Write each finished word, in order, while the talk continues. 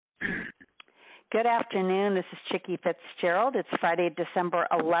Good afternoon. This is Chickie Fitzgerald. It's Friday, December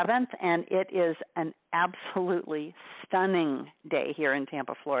 11th, and it is an absolutely stunning day here in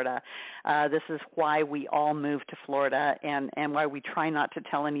Tampa, Florida. This is why we all moved to Florida and why we try not to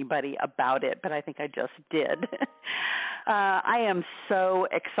tell anybody about it, but I think I just did. I am so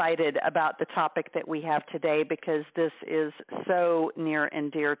excited about the topic that we have today because this is so near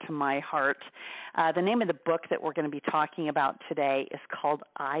and dear to my heart. The name of the book that we're going to be talking about today is called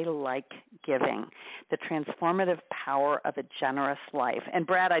I Like Giving, The Transformative Power of a Generous Life. And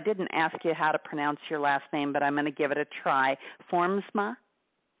Brad, I didn't ask you how to pronounce your last name, but I'm going to give it a try. Formsma?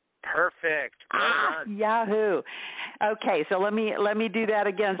 Perfect. Well done. Yahoo. Okay, so let me do that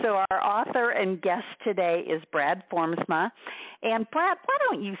again. So our author and guest today is Brad Formsma. And Brad, why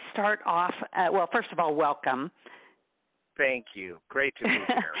don't you start off, well, first of all, welcome. Thank you. Great to be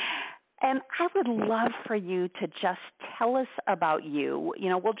here. And I would love for you to just tell us about you. You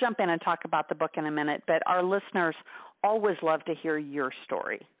know, we'll jump in and talk about the book in a minute, but our listeners always love to hear your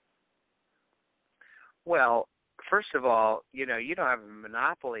story. Well, first of all, you know, you don't have a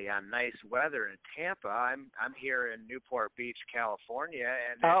monopoly on nice weather in Tampa. I'm here in Newport Beach, California,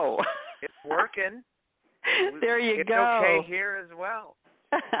 and it's working. There you go. It's okay here as well.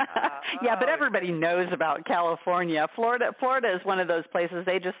 Yeah, but everybody knows about California. Florida is one of those places.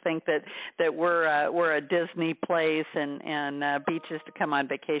 They just think that we're a Disney place and beaches to come on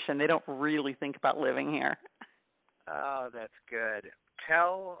vacation. They don't really think about living here. Oh, that's good.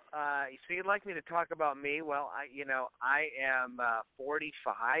 So you'd like me to talk about me? Well, I am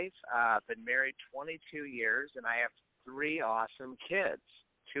 45. Been married 22 years, and I have 3 awesome kids,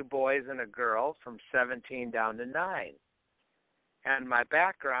 2 boys and a girl from 17 down to 9. And my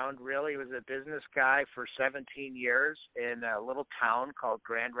background really was a business guy for 17 years in a little town called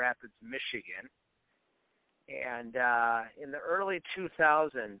Grand Rapids, Michigan. And in the early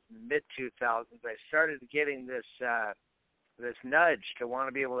 2000s, mid-2000s, I started getting this nudge to want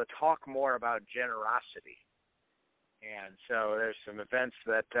to be able to talk more about generosity. And so there's some events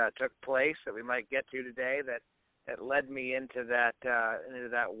that took place that we might get to today that led me into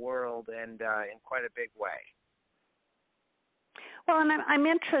that world and in quite a big way. Well, and I'm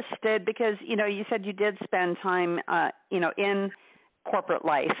interested because, you know, you said you did spend time, in corporate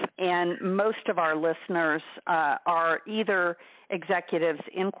life, and most of our listeners are either executives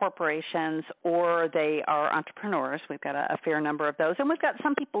in corporations or they are entrepreneurs. We've got a fair number of those, and we've got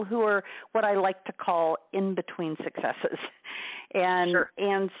some people who are what I like to call in-between successes. And Sure.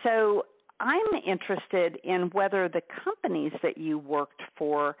 And so I'm interested in whether the companies that you worked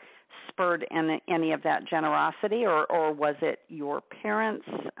for spurred any of that generosity, or was it your parents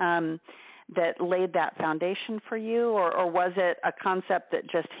that laid that foundation for you, or was it a concept that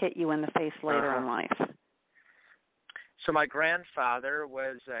just hit you in the face later in life? So my grandfather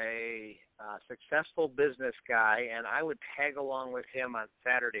was a successful business guy, and I would tag along with him on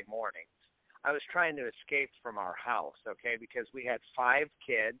Saturday mornings. I was trying to escape from our house, okay, because we had 5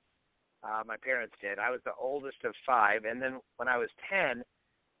 kids. My parents did. I was the oldest of 5, and then when I was 10,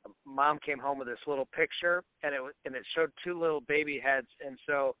 Mom came home with this little picture, and it showed 2 little baby heads, and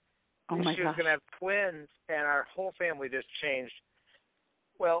so she was going to have twins, and our whole family just changed.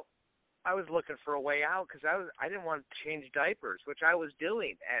 Well, I was looking for a way out because I didn't want to change diapers, which I was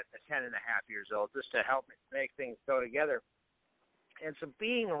doing at 10 and a half years old, just to help make things go together. And so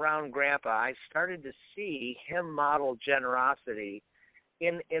being around Grandpa, I started to see him model generosity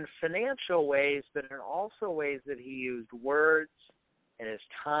in financial ways, but in also ways that he used words and his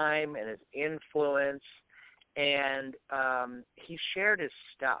time and his influence, and he shared his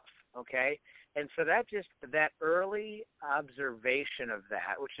stuff, okay? And so that early observation of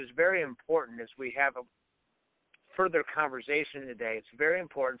that, which is very important as we have a further conversation today, it's very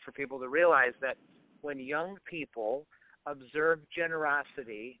important for people to realize that when young people observe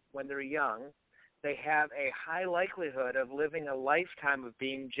generosity when they're young, they have a high likelihood of living a lifetime of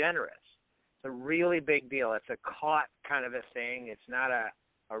being generous. It's a really big deal. It's a caught kind of a thing. It's not a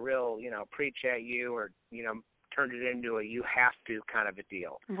real, preach at you or, turn it into a you have to kind of a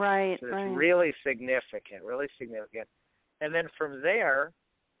deal. Right. So it's really significant, really significant. And then from there,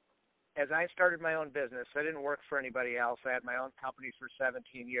 as I started my own business, I didn't work for anybody else. I had my own company for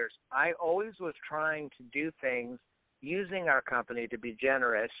 17 years. I always was trying to do things using our company to be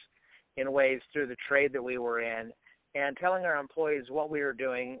generous in ways through the trade that we were in, and telling our employees what we were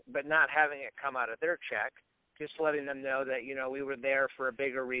doing, but not having it come out of their check, just letting them know that, we were there for a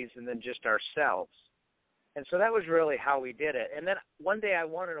bigger reason than just ourselves. And so that was really how we did it. And then one day I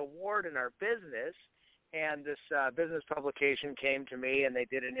won an award in our business, And this business publication came to me, and they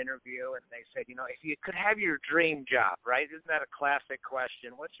did an interview, and they said, if you could have your dream job, right? Isn't that a classic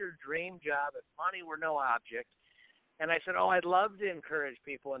question? What's your dream job if money were no object? And I said, I'd love to encourage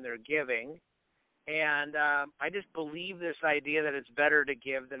people in their giving. And I just believe this idea that it's better to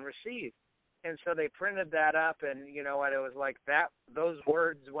give than receive. And so they printed that up, and you know what? It was like that. Those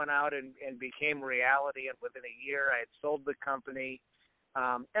words went out and became reality. And within a year, I had sold the company.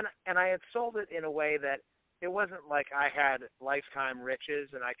 And I had sold it in a way that it wasn't like I had lifetime riches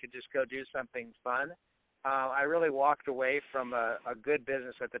and I could just go do something fun. I really walked away from a good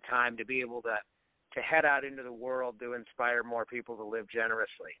business at the time to be able to head out into the world to inspire more people to live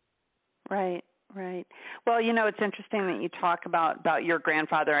generously. Right. Well, it's interesting that you talk about your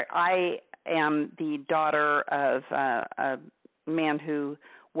grandfather. I am the daughter of a man who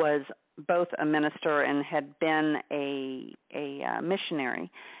was both a minister and had been a missionary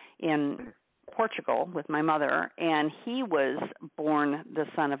in Portugal with my mother, and he was born the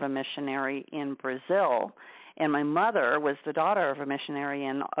son of a missionary in Brazil, and my mother was the daughter of a missionary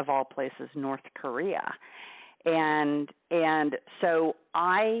in, of all places, North Korea. And so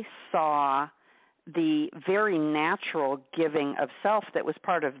I saw the very natural giving of self that was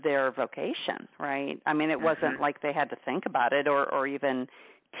part of their vocation, right? I mean, it wasn't like they had to think about it or even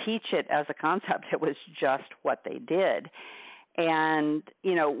teach it as a concept. It was just what they did. And,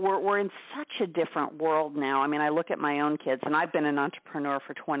 we're in such a different world now. I mean, I look at my own kids, and I've been an entrepreneur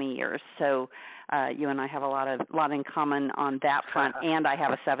for 20 years, so you and I have a lot in common on that front, and I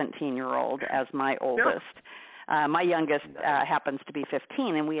have a 17-year-old as my oldest. My youngest happens to be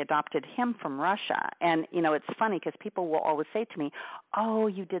 15, and we adopted him from Russia. And, it's funny because people will always say to me, oh,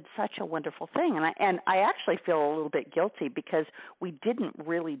 you did such a wonderful thing. And I actually feel a little bit guilty because we didn't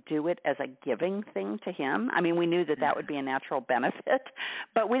really do it as a giving thing to him. I mean, we knew that would be a natural benefit,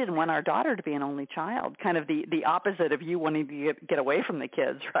 but we didn't want our daughter to be an only child, kind of the opposite of you wanting to get away from the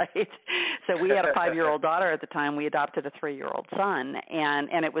kids, right? So we had a 5-year-old daughter at the time. We adopted a 3-year-old son,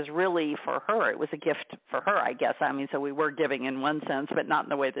 and it was really for her. It was a gift for her, I guess. I mean, so we were giving in one sense, but not in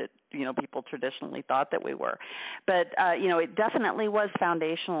the way that, people traditionally thought that we were. But, it definitely was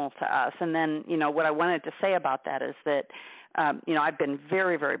foundational to us. And then, what I wanted to say about that is that, I've been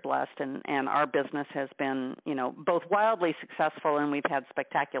very, very blessed, and our business has been, both wildly successful, and we've had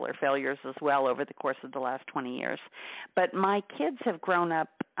spectacular failures as well over the course of the last 20 years. But my kids have grown up,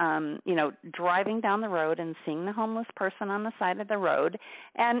 driving down the road and seeing the homeless person on the side of the road,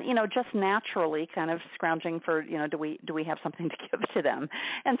 and just naturally kind of scrounging for, do we have something to give to them?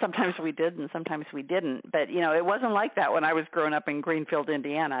 And sometimes we did, and sometimes we didn't. But it wasn't like that when I was growing up in Greenfield,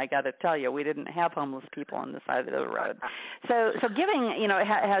 Indiana. I got to tell you, we didn't have homeless people on the side of the road. So giving,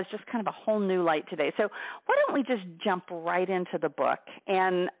 has just kind of a whole new light today. So why don't we just jump right into the book?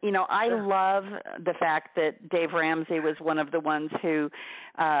 And, I love the fact that Dave Ramsey was one of the ones who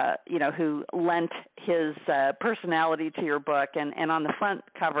lent his personality to your book. And on the front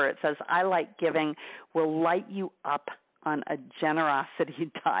cover, it says, I like giving, will light you up on a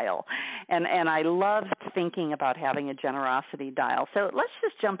generosity dial. And I love thinking about having a generosity dial. So let's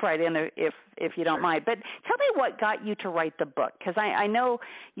just jump right in if you don't mind. But tell me what got you to write the book, because I know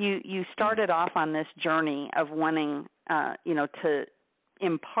you started off on this journey of wanting, to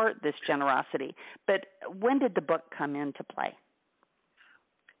impart this generosity. But when did the book come into play?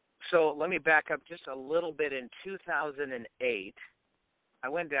 So let me back up just a little bit. In 2008, I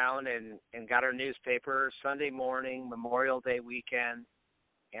went down and got our newspaper Sunday morning, Memorial Day weekend,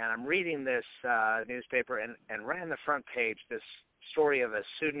 and I'm reading this newspaper, and right on the front page, this story of a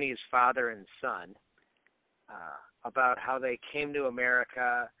Sudanese father and son about how they came to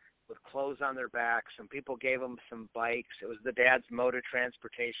America with clothes on their backs. Some people gave them some bikes. It was the dad's mode of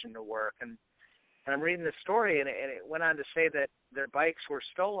transportation to work. And I'm reading the story, and it went on to say that their bikes were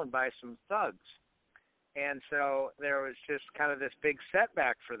stolen by some thugs. And so there was just kind of this big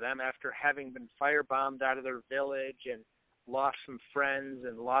setback for them after having been firebombed out of their village and lost some friends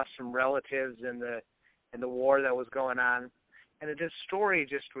and lost some relatives in the war that was going on. And this story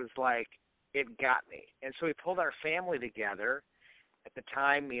just was like, it got me. And so we pulled our family together. At the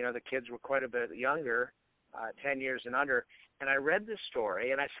time, the kids were quite a bit younger, 10 years and under. And I read this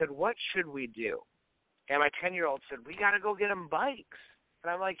story, and I said, what should we do? And my 10-year-old said, we got to go get them bikes.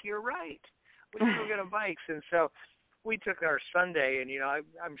 And I'm like, you're right. We can go get them bikes. And so we took our Sunday, and,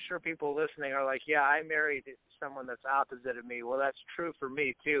 I'm sure people listening are like, yeah, I married someone that's opposite of me. Well, that's true for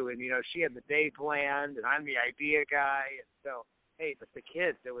me, too. And, she had the day planned, and I'm the idea guy. And so, hey, but the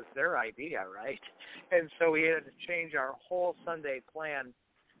kids, it was their idea, right? And so we had to change our whole Sunday plan.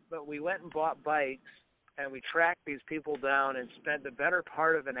 But we went and bought bikes, and we tracked these people down and spent the better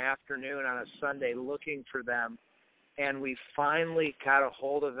part of an afternoon on a Sunday looking for them. And we finally got a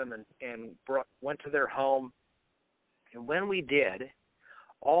hold of them and went to their home. And when we did,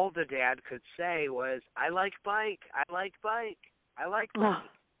 all the dad could say was, I like bike, I like bike, I like bike.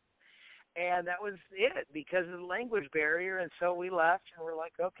 And that was it because of the language barrier. And so we left, and we're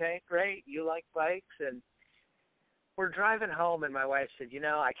like, okay, great, you like bikes. And we're driving home, and my wife said,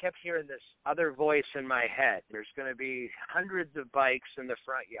 I kept hearing this other voice in my head. There's going to be hundreds of bikes in the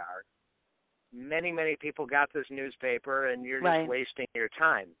front yard. Many, many people got this newspaper, and you're just wasting your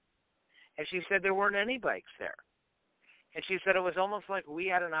time. And she said there weren't any bikes there. And she said it was almost like we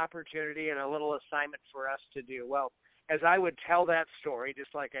had an opportunity and a little assignment for us to do. Well, as I would tell that story,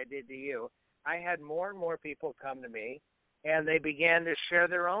 just like I did to you, I had more and more people come to me, and they began to share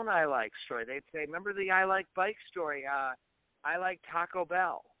their own I like story. They'd say, remember the I like bike story? I like Taco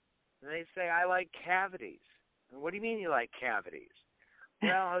Bell. And they'd say, I like cavities. And what do you mean you like cavities?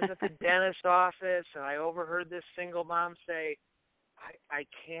 Well, I was at the dentist's office, and I overheard this single mom say, I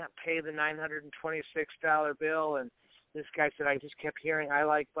can't pay the $926 bill. And this guy said, I just kept hearing I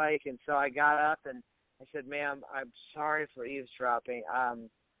like bike. And so I got up, and I said, ma'am, I'm sorry for eavesdropping.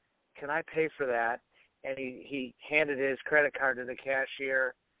 Can I pay for that? And he handed his credit card to the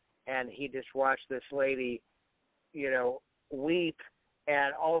cashier, and he just watched this lady, weep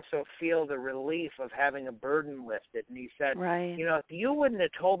and also feel the relief of having a burden lifted. And he said, if you wouldn't have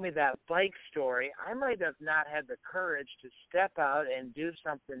told me that bike story, I might have not had the courage to step out and do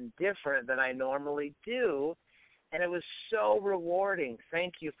something different than I normally do. And it was so rewarding.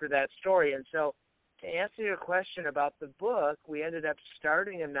 Thank you for that story. And so to answer your question about the book, we ended up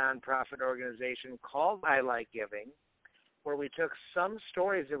starting a nonprofit organization called I Like Giving, where we took some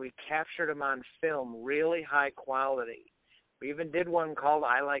stories and we captured them on film, really high quality. We even did one called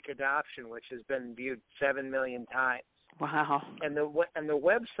I Like Adoption, which has been viewed 7 million times. Wow. And the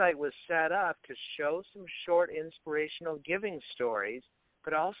website was set up to show some short inspirational giving stories,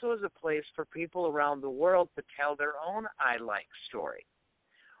 but also as a place for people around the world to tell their own I Like story.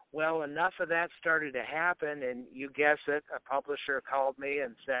 Well, enough of that started to happen, and you guess it, a publisher called me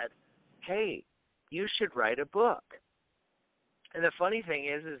and said, hey, you should write a book. And the funny thing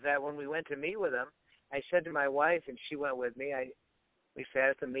is that when we went to meet with him, I said to my wife, and she went with me, we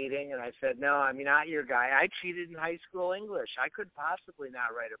sat at the meeting, and I said, no, I'm not your guy. I cheated in high school English. I could possibly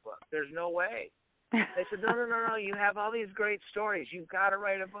not write a book. There's no way. They said, no, you have all these great stories. You've got to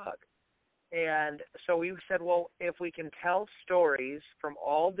write a book. And so we said, well, if we can tell stories from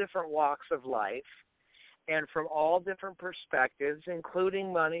all different walks of life and from all different perspectives,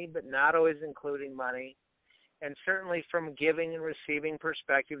 including money, but not always including money, and certainly from giving and receiving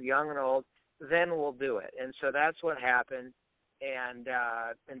perspective, young and old, then we'll do it. And so that's what happened. And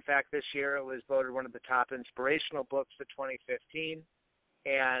in fact, this year it was voted one of the top inspirational books of 2015.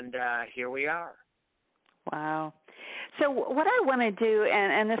 And here we are. Wow. So what I want to do,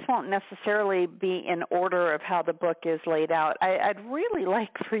 and this won't necessarily be in order of how the book is laid out, I'd really like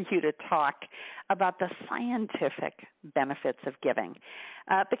for you to talk about the scientific benefits of giving,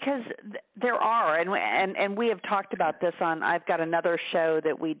 because there are, and we have talked about this on, I've got another show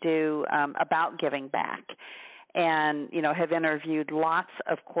that we do about giving back, and have interviewed lots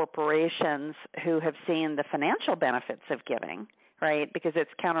of corporations who have seen the financial benefits of giving. Right, because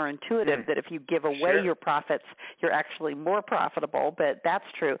it's counterintuitive that if you give away your profits, you're actually more profitable. But that's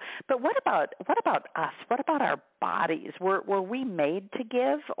true. But what about us? What about our bodies? Were we made to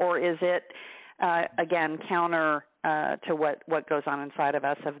give, or is it again counter to what goes on inside of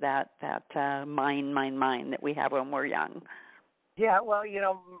us of that mind that we have when we're young? Yeah, well,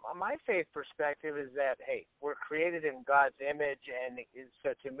 my faith perspective is that we're created in God's image, and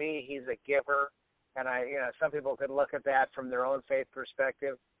so to me, He's a giver. And some people could look at that from their own faith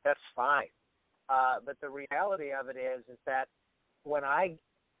perspective. That's fine. But the reality of it is that when I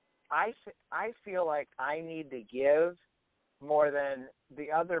feel like I need to give more than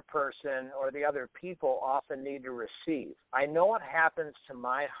the other person or the other people often need to receive. I know what happens to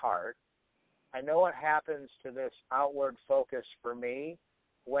my heart. I know what happens to this outward focus for me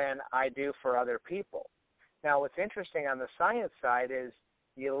when I do for other people. Now, what's interesting on the science side is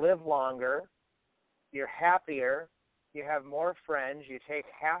you live longer, you're happier, you have more friends, you take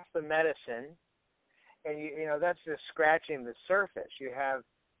half the medicine, and that's just scratching the surface. You have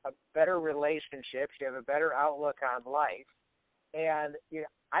a better relationships, you have a better outlook on life, and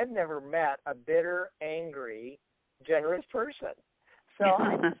I've never met a bitter, angry, generous person. So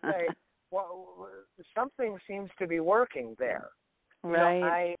I would say, well, something seems to be working there.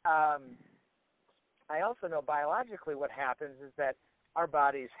 Right. I also know biologically what happens is that our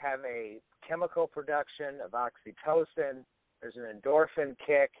bodies have a chemical production of oxytocin. There's an endorphin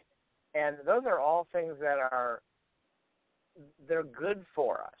kick, and those are all things that they're good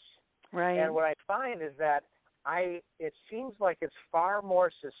for us. Right. And what I find is that it seems like it's far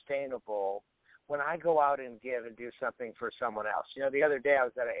more sustainable when I go out and give and do something for someone else. You know, the other day I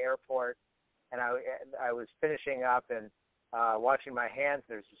was at an airport, and I was finishing up and washing my hands.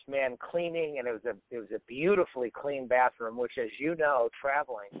 There's this man cleaning, and it was a beautifully clean bathroom, which, as you know,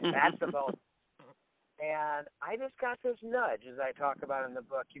 traveling, that's the bonus. And I just got this nudge, as I talk about in the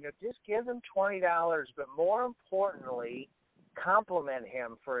book, you know, just give him $20, but more importantly, compliment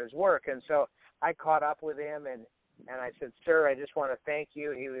him for his work. And so I caught up with him, and I said, sir, I just want to thank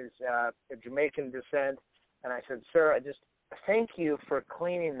you. He was of Jamaican descent. And I said, sir, I just thank you for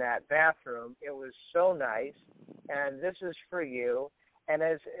cleaning that bathroom. It was so nice, and this is for you. And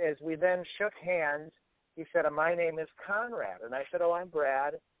as we then shook hands, he said, my name is Conrad. And I said, oh, I'm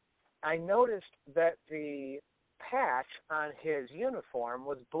Brad. I noticed that the patch on his uniform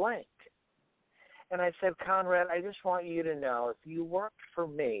was blank. And I said, Conrad, I just want you to know, if you worked for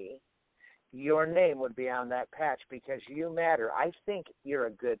me, your name would be on that patch because you matter. I think you're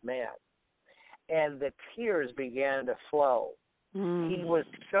a good man. And the tears began to flow. He was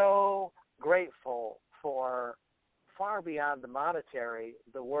so grateful for far beyond the monetary,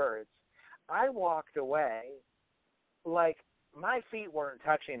 the words. I walked away like my feet weren't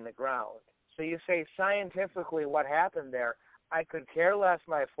touching the ground. So you say scientifically what happened there. I could care less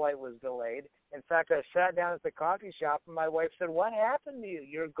my flight was delayed. In fact, I sat down at the coffee shop, and my wife said, what happened to you?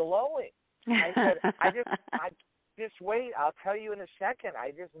 You're glowing. I said, I just wait. I'll tell you in a second.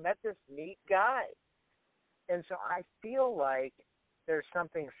 I just met this neat guy. And so I feel like there's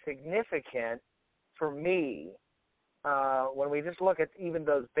something significant for me when we just look at even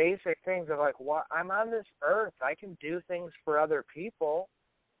those basic things of like, what, I'm on this earth. I can do things for other people.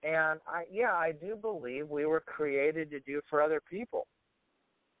 And I do believe we were created to do for other people.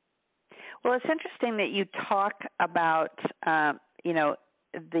 Well, it's interesting that you talk about,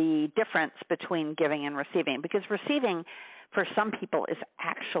 the difference between giving and receiving, because receiving for some people is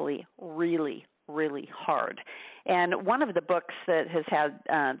actually really, really hard. And one of the books that has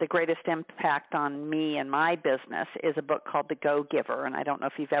had the greatest impact on me and my business is a book called The Go-Giver, and I don't know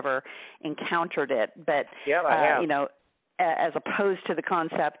if you've ever encountered it, but yeah, I have. As opposed to the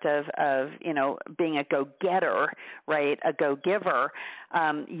concept of being a go-getter, right? A go-giver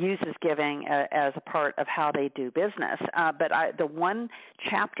uses giving as a part of how they do business. But the one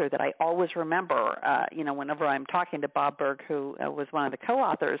chapter that I always remember, whenever I'm talking to Bob Berg, who was one of the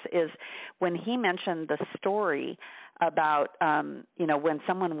co-authors, is when he mentioned the story about, when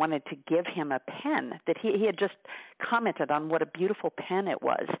someone wanted to give him a pen, that he had just commented on what a beautiful pen it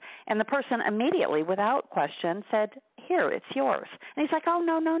was. And the person immediately, without question, said, here, it's yours. And he's like, oh,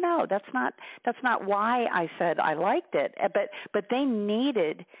 no, that's not why I said I liked it. But they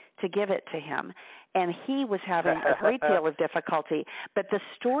needed to give it to him. And he was having a great deal of difficulty. But the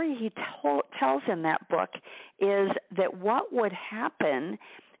story he tells in that book is that what would happen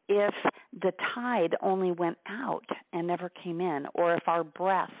if the tide only went out and never came in, or if our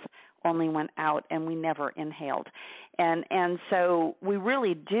breath only went out and we never inhaled. And so we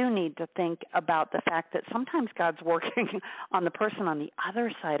really do need to think about the fact that sometimes God's working on the person on the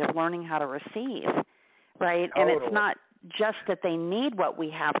other side of learning how to receive, right? Totally. And it's not just that they need what we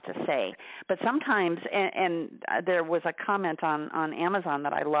have to say, but sometimes, and there was a comment on Amazon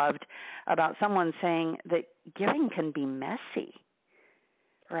that I loved about someone saying that giving can be messy.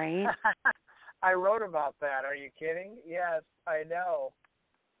 Right? I wrote about that. Are you kidding? Yes, I know.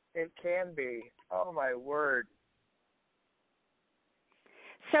 It can be. Oh, my word.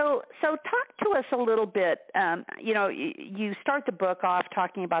 So talk to us a little bit. You start the book off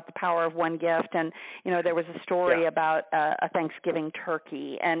talking about the power of one gift, and there was a story about a Thanksgiving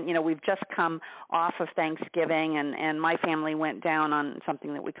turkey, and we've just come off of Thanksgiving, and my family went down on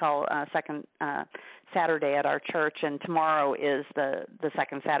something that we call second Saturday at our church, and tomorrow is the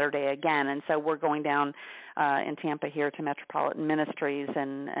second Saturday again, and so we're going down in Tampa here to Metropolitan Ministries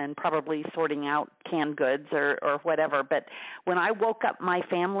and probably sorting out canned goods or whatever. But when I woke up my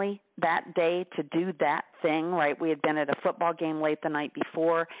family that day to do that thing, right, we had been at a football game late the night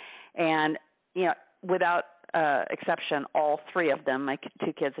before, and without exception, all three of them, my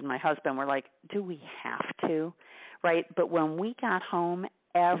two kids and my husband, were like, do we have to, right? But when we got home,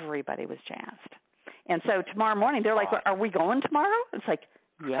 everybody was jazzed. And so tomorrow morning, they're like, are we going tomorrow? It's like,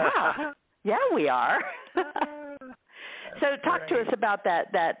 yeah, we are. So talk to us about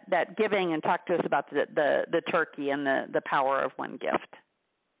that giving, and talk to us about the turkey and the power of one gift.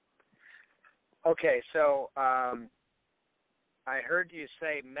 Okay, so I heard you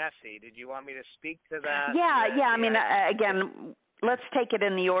say messy. Did you want me to speak to that? Yeah. I mean, again, let's take it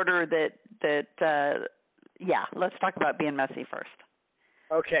in the order that. Yeah, let's talk about being messy first.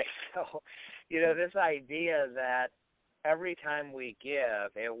 Okay, so this idea that every time we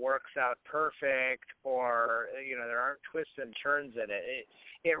give, it works out perfect, or there aren't twists and turns in it.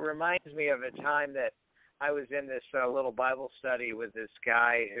 It reminds me of a time that I was in this little Bible study with this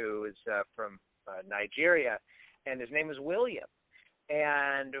guy who is from Nigeria, and his name is William.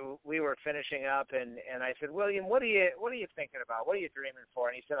 And we were finishing up, and I said, William, what are you thinking about? What are you dreaming for?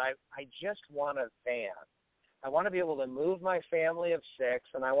 And he said, I just want a van. I want to be able to move my family of 6,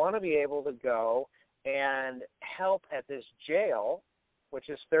 and I want to be able to go and help at this jail, which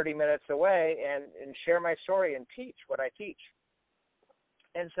is 30 minutes away, and share my story and teach what I teach.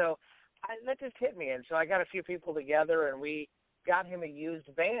 And so that just hit me. And so I got a few people together, and we got him a used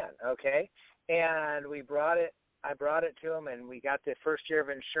van, okay? And I brought it to him, and we got the first year of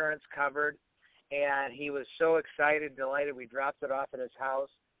insurance covered, and he was so excited, delighted. We dropped it off at his house,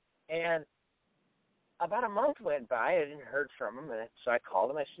 and about a month went by. I didn't heard from him, and so I called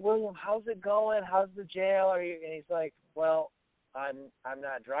him. I said, William, how's it going? How's the jail? And he's like, well, I'm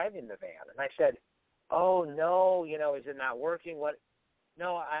not driving the van. And I said, oh no, is it not working? What?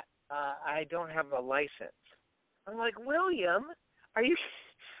 No, I don't have a license. I'm like, William, are you?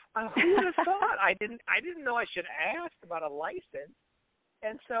 Who would have thought? I didn't know I should ask about a license.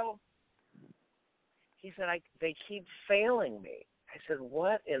 And so he said, they keep failing me. I said,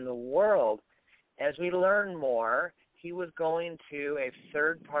 what in the world? As we learned more, he was going to a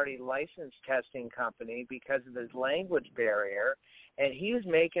third-party license testing company because of his language barrier, and he was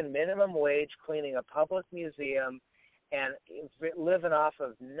making minimum wage cleaning a public museum and living off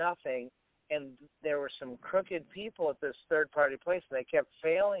of nothing. And there were some crooked people at this third-party place, and they kept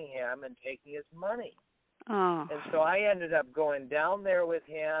failing him and taking his money. Oh. And so I ended up going down there with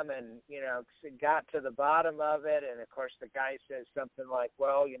him and, got to the bottom of it. And, of course, the guy says something like,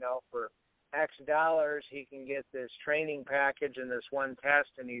 well, for X dollars, he can get this training package and this one test,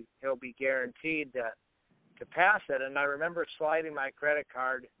 and he'll be guaranteed to pass it. And I remember sliding my credit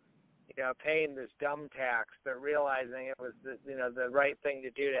card, paying this dumb tax, but realizing it was the right thing to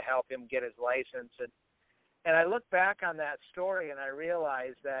do to help him get his license. And I look back on that story, and I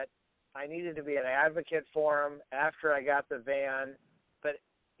realized that I needed to be an advocate for him after I got the van. But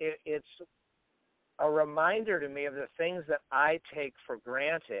it's a reminder to me of the things that I take for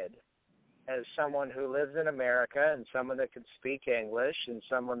granted as someone who lives in America and someone that can speak English and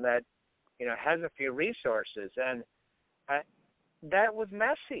someone that, has a few resources. And that was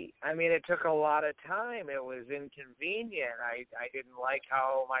messy. I mean, it took a lot of time. It was inconvenient. I didn't like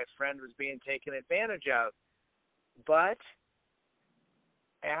how my friend was being taken advantage of. But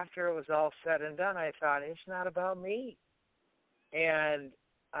after it was all said and done, I thought, it's not about me. And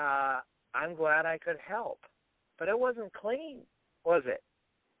I'm glad I could help. But it wasn't clean, was it?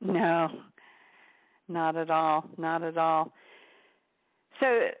 No, not at all. Not at all.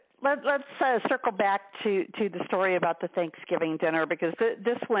 So let's circle back to the story about the Thanksgiving dinner, because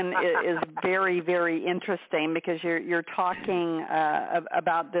this one is very, very interesting, because you're talking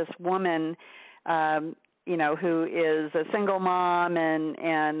about this woman, who is a single mom, and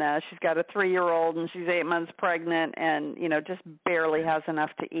she's got a 3-year-old, and she's 8 months pregnant, and just barely has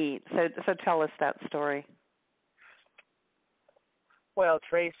enough to eat. So tell us that story. Well,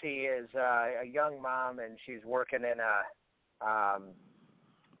 Tracy is a young mom, and she's working in a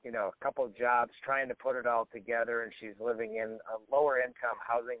couple of jobs, trying to put it all together, and she's living in a lower-income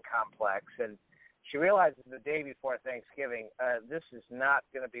housing complex. And she realizes the day before Thanksgiving, this is not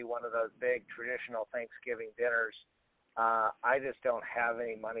going to be one of those big traditional Thanksgiving dinners. I just don't have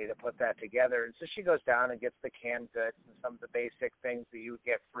any money to put that together. And so she goes down and gets the canned goods and some of the basic things that you would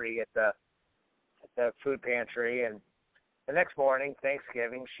get free at the food pantry. And the next morning,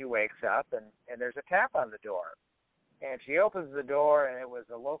 Thanksgiving, she wakes up, and there's a tap on the door. And she opens the door, and it was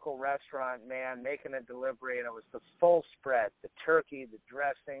a local restaurant man making a delivery, and it was the full spread, the turkey, the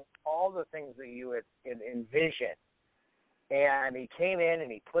dressing, all the things that you would envision. And he came in,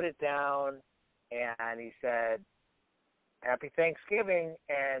 and he put it down, and he said, Happy Thanksgiving.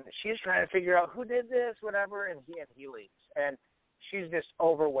 And she's trying to figure out who did this, whatever, and he leaves. And she's just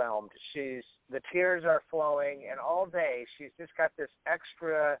overwhelmed. The tears are flowing, and all day she's just got this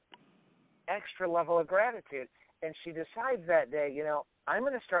extra level of gratitude. And she decides that day, I'm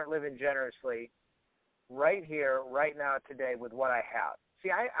going to start living generously right here, right now, today with what I have.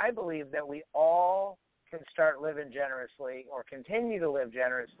 See, I believe that we all can start living generously or continue to live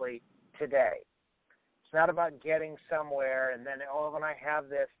generously today. It's not about getting somewhere and then, when I have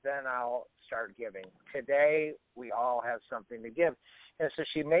this, then I'll start giving. Today, we all have something to give. And so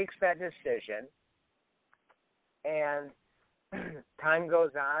she makes that decision, and time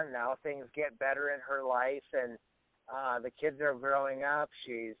goes on. Now things get better in her life, and the kids are growing up.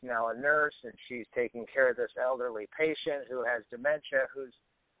 She's now a nurse, and she's taking care of this elderly patient who has dementia, who's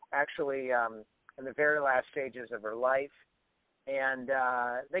actually in the very last stages of her life. And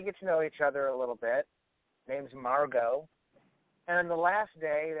they get to know each other a little bit. Name's Margot. And on the last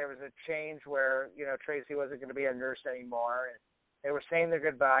day, there was a change where, Tracy wasn't going to be a nurse anymore. And they were saying their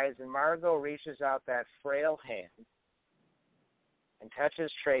goodbyes, and Margot reaches out that frail hand and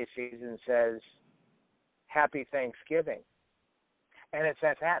touches Tracy's and says, "Happy Thanksgiving." And it's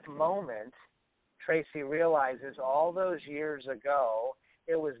at that moment Tracy realizes all those years ago,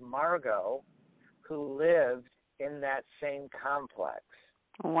 it was Margot who lived in that same complex.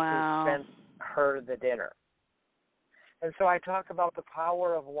 Wow. Who sent her the dinner. And so I talk about the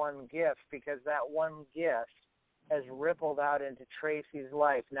power of one gift, because that one gift has rippled out into Tracy's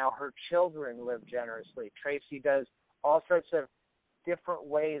life. Now her children live generously. Tracy does all sorts of different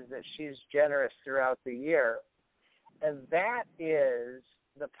ways that she's generous throughout the year. And that is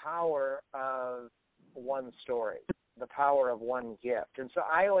the power of one story, the power of one gift. And so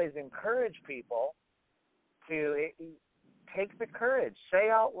I always encourage people to take the courage, say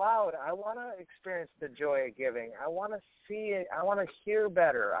out loud, I want to experience the joy of giving. I want to see it. I want to hear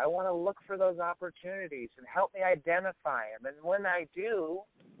better. I want to look for those opportunities, and help me identify them. And when I do,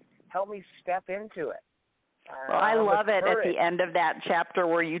 help me step into it. Well, I love it at the end of that chapter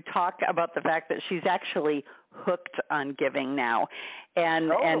where you talk about the fact that she's actually hooked on giving now, and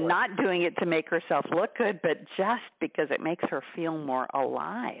not doing it to make herself look good, but just because it makes her feel more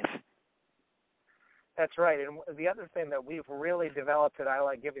alive. That's right. And the other thing that we've really developed at I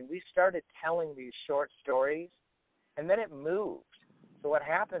Like Giving, we started telling these short stories, and then it moved. So what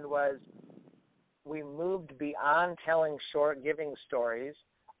happened was we moved beyond telling short giving stories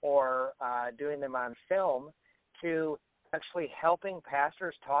or doing them on film to actually helping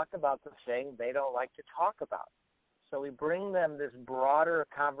pastors talk about the thing they don't like to talk about. So we bring them this broader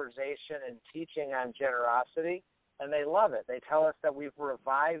conversation and teaching on generosity, and they love it. They tell us that we've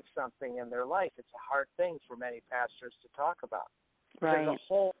revived something in their life. It's a hard thing for many pastors to talk about. Right. There's a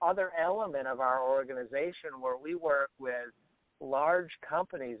whole other element of our organization where we work with large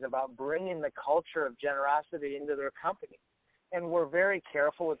companies about bringing the culture of generosity into their company. And we're very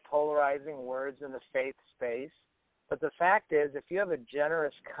careful with polarizing words in the faith space. But the fact is, if you have a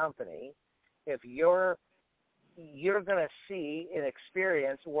generous company, if you're going to see and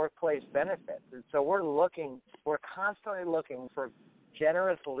experience workplace benefits. And so we're constantly looking for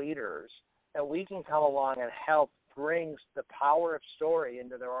generous leaders that we can come along and help bring the power of story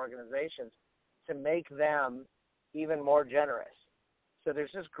into their organizations to make them even more generous. So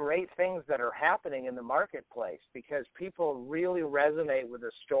there's just great things that are happening in the marketplace because people really resonate with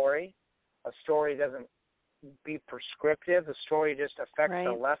a story. A story doesn't be prescriptive. A story just affects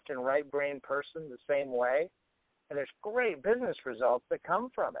the left and right brain person the same way. And there's great business results that come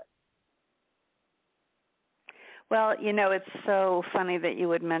from it. Well, it's so funny that you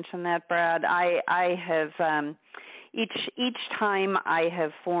would mention that, Brad. I have each time I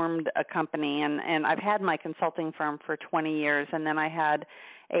have formed a company, and I've had my consulting firm for 20 years, and then I had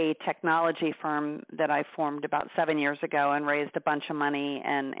a technology firm that I formed about 7 years ago and raised a bunch of money,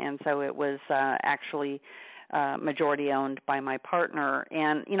 and so it was actually majority owned by my partner.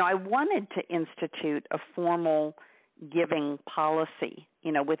 And, I wanted to institute a formal giving policy,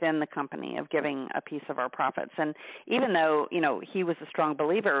 within the company of giving a piece of our profits. And even though, he was a strong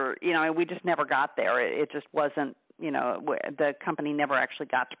believer, we just never got there. It just wasn't, the company never actually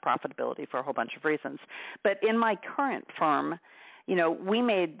got to profitability for a whole bunch of reasons. But in my current firm, we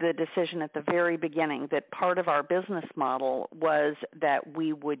made the decision at the very beginning that part of our business model was that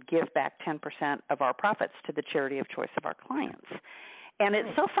we would give back 10% of our profits to the charity of choice of our clients. And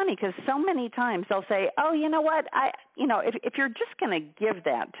it's so funny because so many times they'll say, "Oh, you know what? If you're just going to give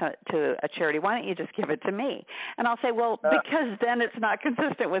that to a charity, why don't you just give it to me?" And I'll say, "Well, because then it's not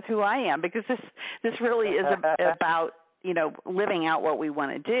consistent with who I am. Because this really is about living out what we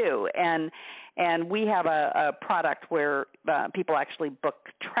want to do." And we have a product where people actually book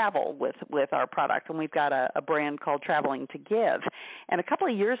travel with our product, and we've got a brand called Traveling to Give. And a couple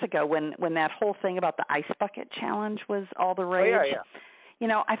of years ago, when that whole thing about the ice bucket challenge was all the rage,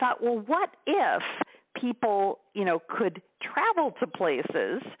 I thought, well, what if people, could travel to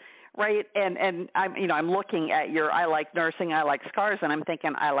places, right? And I'm looking at your I like nursing, I like scars, and I'm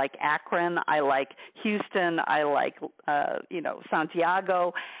thinking I like Akron, I like Houston, I like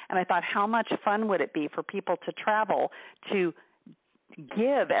Santiago, and I thought how much fun would it be for people to travel to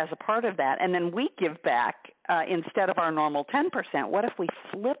give as a part of that, and then we give back instead of our normal 10%. What if we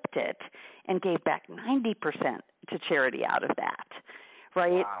flipped it and gave back 90% to charity out of that,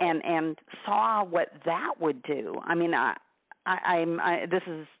 right? Wow. And saw what that would do. I mean, this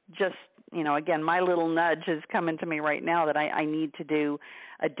is just, again, my little nudge is coming to me right now that I need to do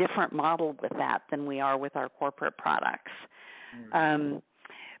a different model with that than we are with our corporate products. Mm-hmm.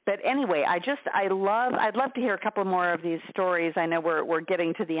 But anyway, I'd love to hear a couple more of these stories. I know we're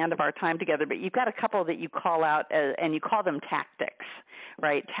getting to the end of our time together, but you've got a couple that you call out, and you call them tactics,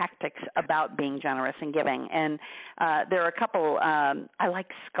 right? Tactics about being generous and giving. And there are a couple. I like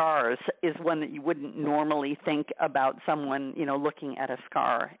scars is one that you wouldn't normally think about someone, looking at a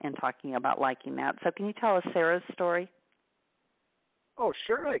scar and talking about liking that. So can you tell us Sarah's story? Oh,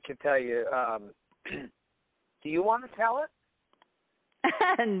 sure, I can tell you. Do you want to tell it?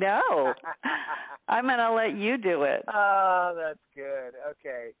 No, I'm going to let you do it. Oh, that's good.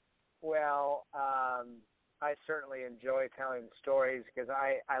 Okay. Well, I certainly enjoy telling stories because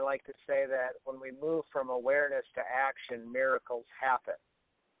I like to say that when we move from awareness to action, miracles happen.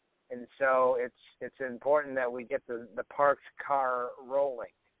 And so it's important that we get the parked car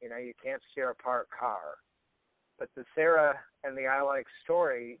rolling. You can't steer a parked car. But the Sarah and the I Like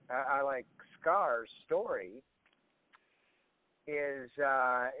Scars story is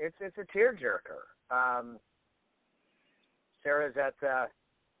it's a tearjerker. Sarah's at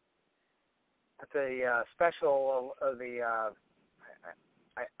the special of the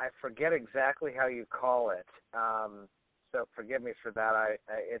I forget exactly how you call it. So forgive me for that.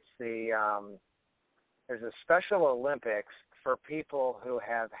 It's there's a Special Olympics for people who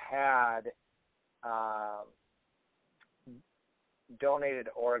have had donated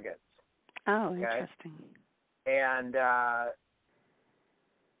organs. Oh, okay? Interesting. And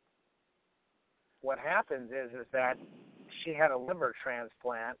what happens is that she had a liver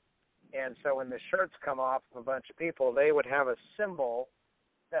transplant, and so when the shirts come off of a bunch of people, they would have a symbol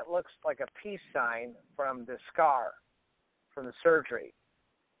that looks like a peace sign from the scar, from the surgery.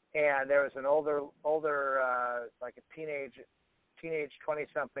 And there was an older like a teenage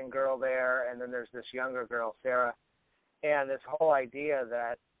 20-something girl there, and then there's this younger girl, Sarah, and this whole idea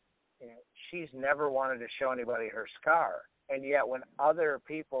that she's never wanted to show anybody her scar. And yet when other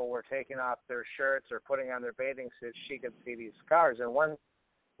people were taking off their shirts or putting on their bathing suits, she could see these scars. And one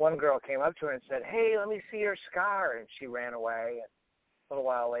girl came up to her and said, "Hey, let me see your scar." And she ran away. And a little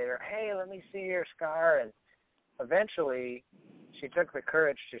while later, "Hey, let me see your scar." And eventually she took the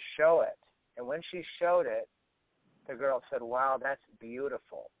courage to show it. And when she showed it, the girl said, "Wow, that's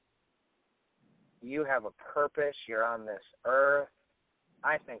beautiful. You have a purpose. You're on this earth.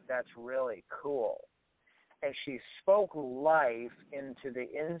 I think that's really cool." And she spoke life into the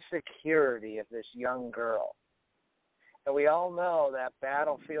insecurity of this young girl. And we all know that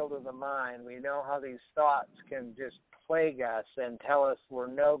battlefield of the mind. We know how these thoughts can just plague us and tell us we're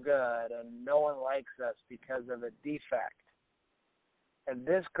no good and no one likes us because of a defect. And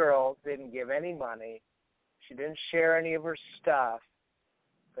this girl didn't give any money. She didn't share any of her stuff,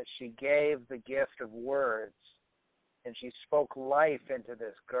 but she gave the gift of words. And she spoke life into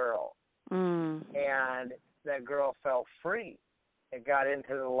this girl. And that girl felt free and got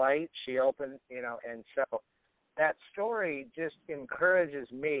into the light. She opened, and so that story just encourages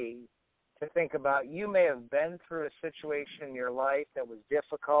me to think about, you may have been through a situation in your life that was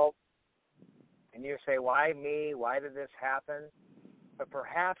difficult, and you say, why me? Why did this happen? But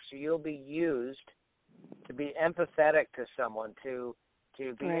perhaps you'll be used to be empathetic to someone, to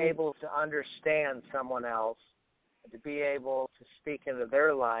be able to understand someone else, to be able to speak into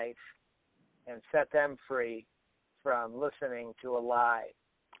their life and set them free from listening to a lie.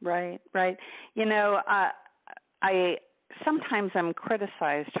 Right. I sometimes I'm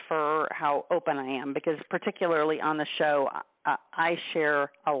criticized for how open I am because particularly on the show, I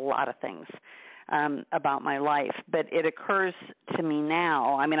share a lot of things about my life, but it occurs to me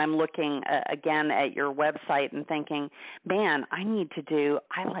now, I'm looking again at your website and thinking, man, I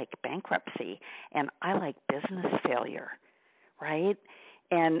like bankruptcy and I like business failure, right?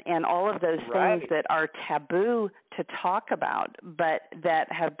 And all of those things that are taboo to talk about, but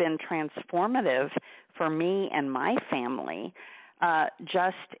that have been transformative for me and my family.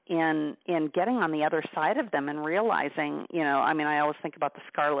 just in getting on the other side of them and realizing, I mean, I always think about the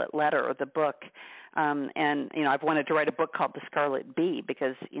Scarlet Letter or the book, and I've wanted to write a book called The Scarlet Bee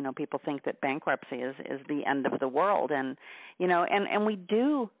because people think that bankruptcy is the end of the world, and and we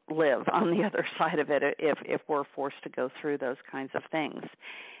do live on the other side of it if we're forced to go through those kinds of things,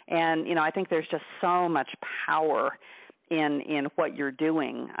 and I think there's just so much power in what you're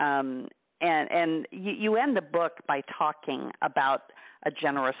doing. And you end the book by talking about a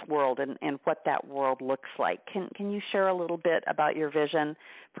generous world and what that world looks like. Can you share a little bit about your vision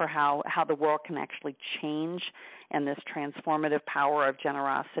for how the world can actually change and this transformative power of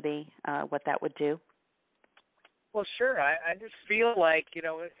generosity, what that would do? Well, sure. I just feel like,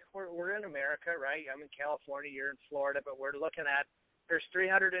 we're in America, right? I'm in California, you're in Florida, but we're looking at there's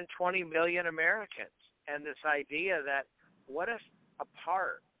 320 million Americans. And this idea that what if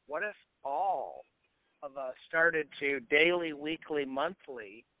all of us started to daily, weekly,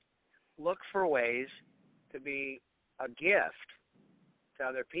 monthly look for ways to be a gift to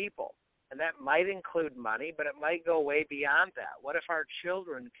other people. And that might include money, but it might go way beyond that. What if our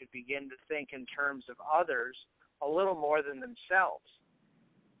children could begin to think in terms of others a little more than themselves?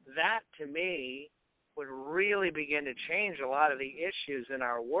 That, to me, would really begin to change a lot of the issues in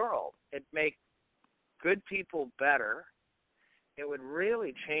our world. It'd make good people better. It would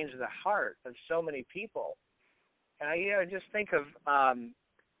really change the heart of so many people. And I just think of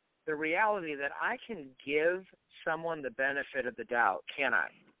the reality that I can give someone the benefit of the doubt, can I?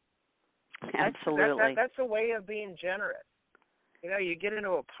 Absolutely. That's a way of being generous. You get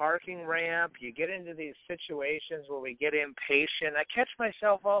into a parking ramp, you get into these situations where we get impatient. I catch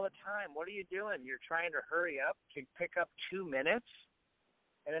myself all the time. What are you doing? You're trying to hurry up to pick up 2 minutes,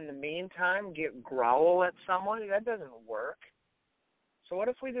 and in the meantime growl at someone? That doesn't work. So what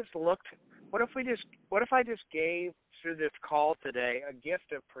if I just gave through this call today a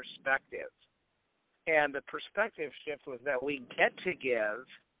gift of perspective? And the perspective shift was that we get to give,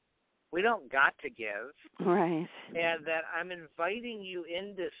 we don't got to give. Right. And that I'm inviting you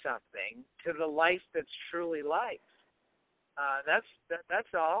into something, to the life that's truly life.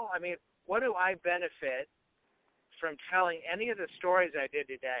 That's all. I mean, what do I benefit from telling any of the stories I did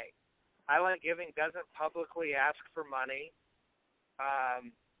today? I Like Giving doesn't publicly ask for money.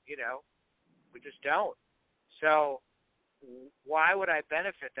 We just don't. So why would I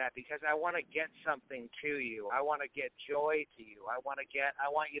benefit that? Because I want to get something to you. I want to get joy to you. I want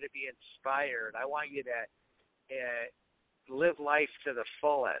you to be inspired. I want you to live life to the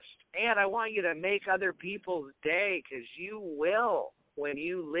fullest. And I want you to make other people's day, because you will when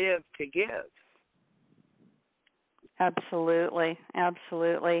you live to give. Absolutely.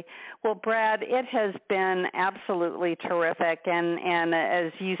 Well, Brad, it has been absolutely terrific. And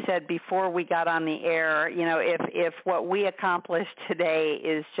as you said before we got on the air, if what we accomplished today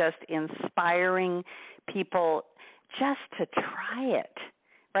is just inspiring people just to try it,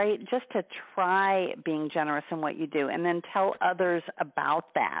 right? Just to try being generous in what you do, and then tell others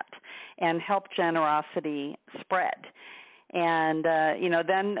about that and help generosity spread. And,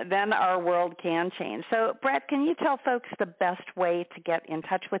 then our world can change. So, Brett, can you tell folks the best way to get in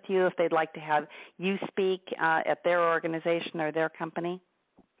touch with you if they'd like to have you speak at their organization or their company?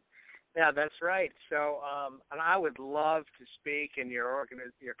 Yeah, that's right. So, and I would love to speak in your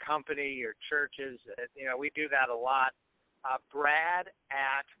company, your churches. We do that a lot. Brad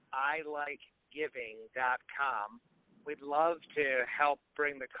at ilikegiving.com. We'd love to help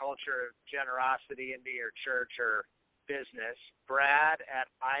bring the culture of generosity into your church or business. Brad at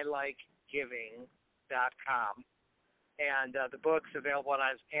ilikegiving.com. And the book's available on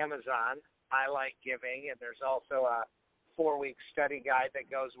Amazon, I Like Giving, and there's also a 4-week study guide that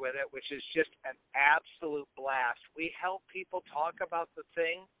goes with it, which is just an absolute blast. We help people talk about the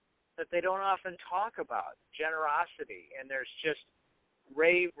thing that they don't often talk about, generosity, and there's just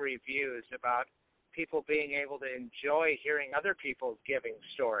rave reviews about people being able to enjoy hearing other people's giving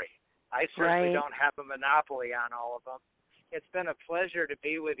story. I certainly don't have a monopoly on all of them. It's been a pleasure to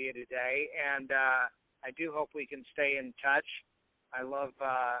be with you today, and I do hope we can stay in touch. I love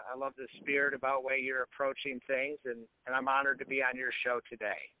the spirit about way you're approaching things, and I'm honored to be on your show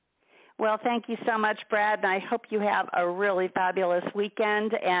today. Well, thank you so much, Brad, and I hope you have a really fabulous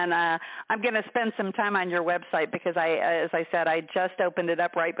weekend. And I'm going to spend some time on your website because, as I said, I just opened it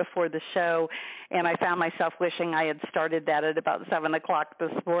up right before the show, and I found myself wishing I had started that at about 7 o'clock this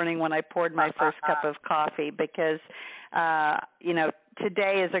morning when I poured my first cup of coffee because,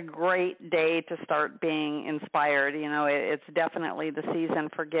 today is a great day to start being inspired. It's definitely the season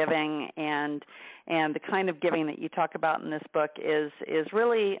for giving, and the kind of giving that you talk about in this book is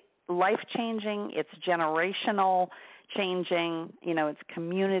really life-changing. It's generational changing. It's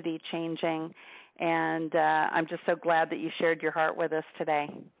community changing. And I'm just so glad that you shared your heart with us today.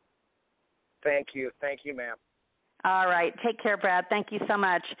 Thank you, ma'am. All right. Take care, Brad. Thank you so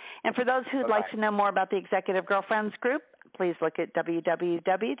much. And for those who'd like to know more about the Executive Girlfriends Group, please look at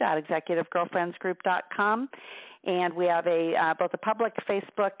www.executivegirlfriendsgroup.com. And we have both a public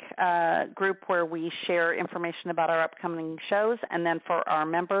Facebook group where we share information about our upcoming shows, and then for our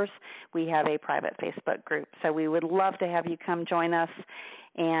members, we have a private Facebook group. So we would love to have you come join us,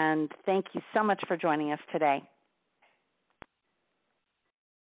 and thank you so much for joining us today.